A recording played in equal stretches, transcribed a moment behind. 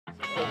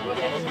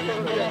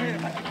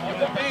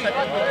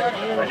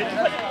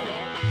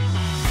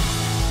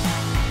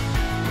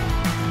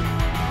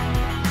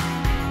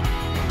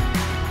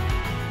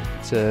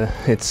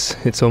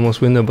It's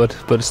almost winter, but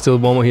it's still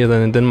warmer here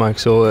than in Denmark,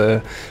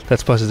 so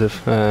that's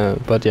positive.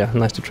 But yeah,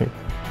 nice to train.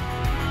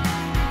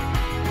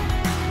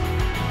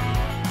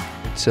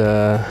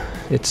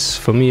 It's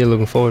for me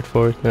looking forward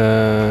for it.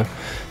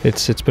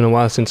 It's been a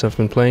while since I've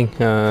been playing,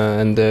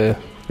 and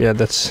yeah,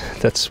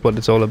 that's what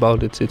it's all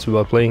about. It's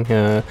about playing.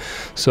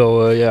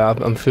 So yeah,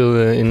 I'm feel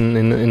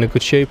in a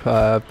good shape.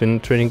 I've been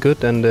training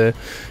good, and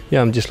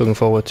yeah, I'm just looking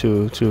forward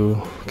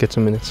to get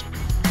some minutes.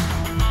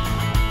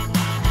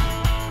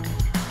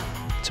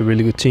 It's a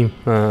really good team.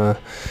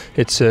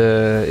 It's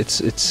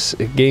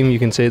a game you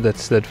can say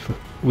that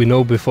we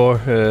know before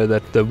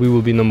that we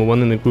will be number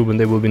one in the group and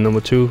they will be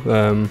number two.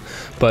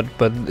 But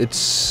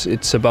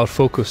it's about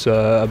focus,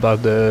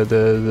 about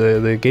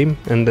the game,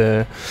 and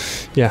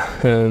yeah,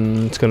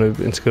 it's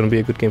gonna be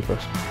a good game for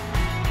us.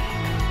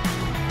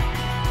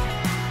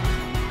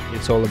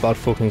 It's all about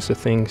focusing the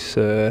things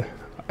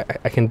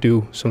I can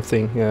do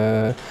something,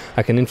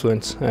 I can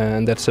influence,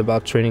 and that's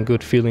about training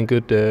good, feeling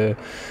good,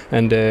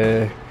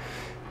 and.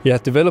 Yeah,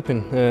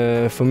 developing.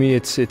 For me,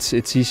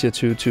 it's easier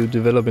to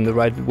develop in the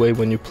right way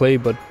when you play,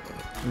 but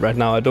right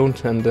now I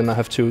don't, and then I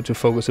have to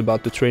focus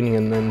about the training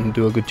and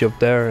do a good job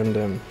there.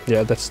 And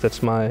yeah,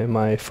 that's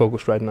my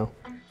focus right now.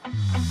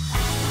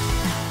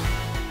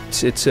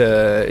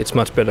 It's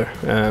much better.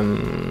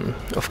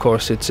 Of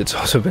course, it's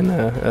also been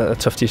a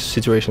tough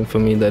situation for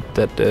me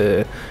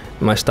that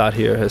my start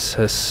here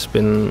has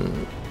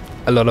been.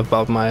 A lot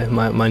about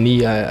my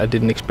knee. I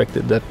didn't expect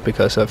that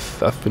because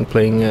I've been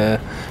playing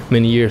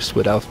many years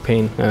without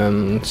pain.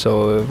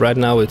 So right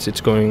now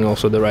it's going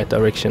also the right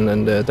direction,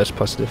 and that's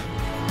positive.